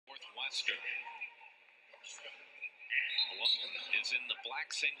Northwestern. Malone is in the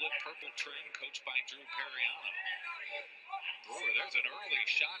black singlet, purple trim, coached by Drew Periano. Brewer, there's an early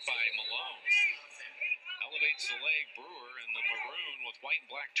shot by Malone. Elevates the leg. Brewer in the maroon with white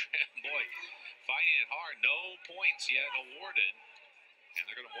and black trim. Boy, fighting it hard. No points yet awarded. And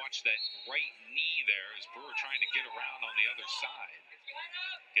they're going to watch that right knee there as Brewer trying to get around on the other side.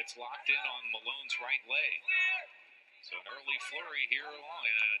 Gets locked in on Malone's right leg. So an early flurry here along,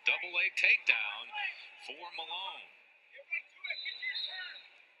 and a double leg takedown for Malone.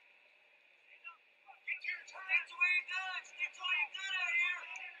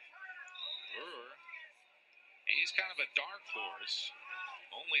 Brewer, he's kind of a dark horse.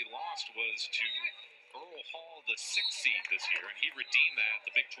 Only lost was to Earl Hall, the 6th seed this year, and he redeemed that at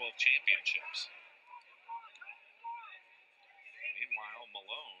the Big 12 championships. Meanwhile,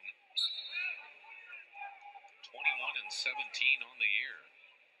 Malone, 21-17 on the year.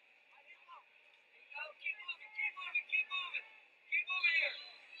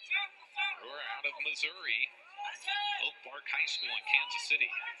 Brewer out of Missouri, Oak Park High School in Kansas City.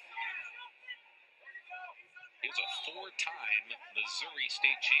 He's a 4-time Missouri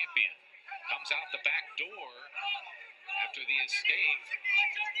state champion. Comes out the back door after the escape. They're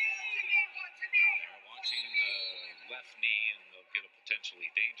watching the left knee, and they'll get a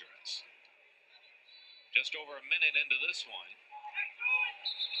potentially dangerous. Just over a minute into this one.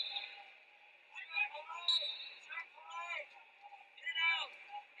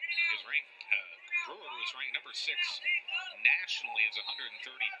 Brewer was ranked number 6 nationally as a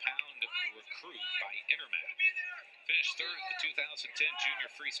 130-pound recruit by Intermat. Finished 3rd at the 2010 Junior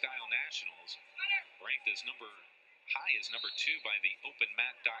Freestyle Nationals. Ranked as high as number 2 by the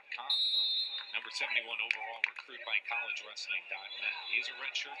OpenMat.com. Number 71 overall recruit by CollegeWrestling.net. He's a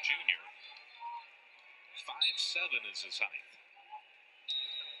redshirt junior. 5'7" is his height.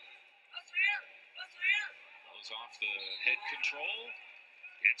 Goes off the head control.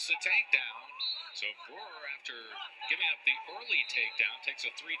 Gets the takedown. So Brewer, after giving up the early takedown, takes a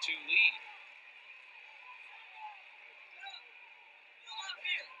 3-2 lead.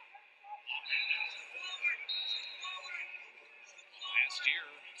 Last year,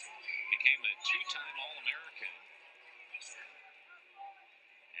 became a 2-time All-American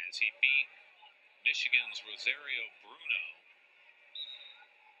as he beat Michigan's Rosario Bruno.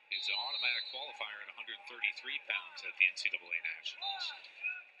 He's an automatic qualifier at 133 pounds at the NCAA Nationals.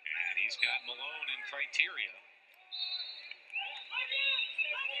 And he's got Malone in criteria.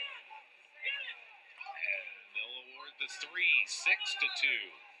 And they'll award the 3, 6-2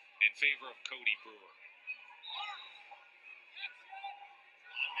 in favor of Cody Brewer.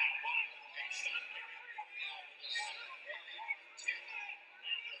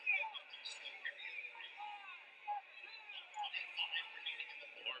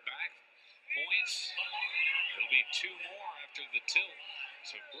 More back points. It'll be 2 more after the tilt.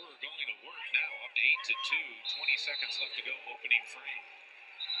 So Brewer going to work now, up to 8-2. 20 seconds left to go, opening frame.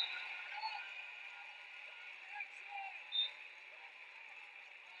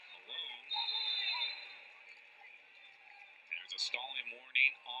 Malone. There's a stalling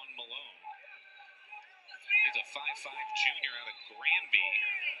warning on Malone. He's a 5'5" junior out of Granby,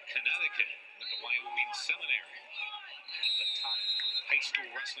 Connecticut. Went to Wyoming Seminary. One of the top high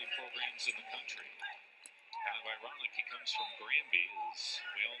school wrestling programs in the country. Kind of ironic he comes from Granby, as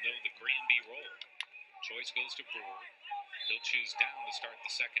we all know the Granby roll. Choice goes to Brewer. He'll choose down to start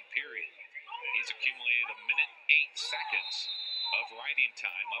the second period. He's accumulated 1 minute 8 seconds of riding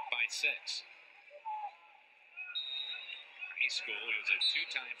time, up by 6. High school, he was a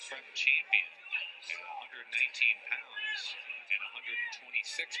 2-time prep champion at 119 pounds and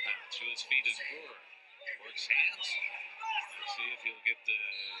 126 pounds. To his feet is Brewer. Works hands. Let's see if he'll get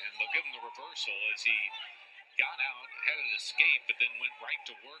and they'll give him the reversal as he got out, had an escape, but then went right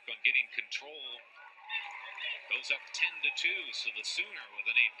to work on getting control. Goes up 10-2, so the Sooner with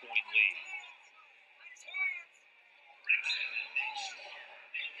an 8-point lead.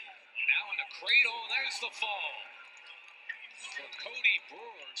 Now in a cradle, there's the fall for Cody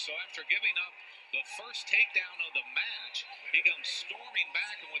Brewer. So after giving up the first takedown of the match, he comes storming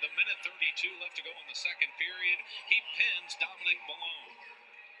back, and with 1 minute 32 left to go in the second period, he pins Dominic Malone.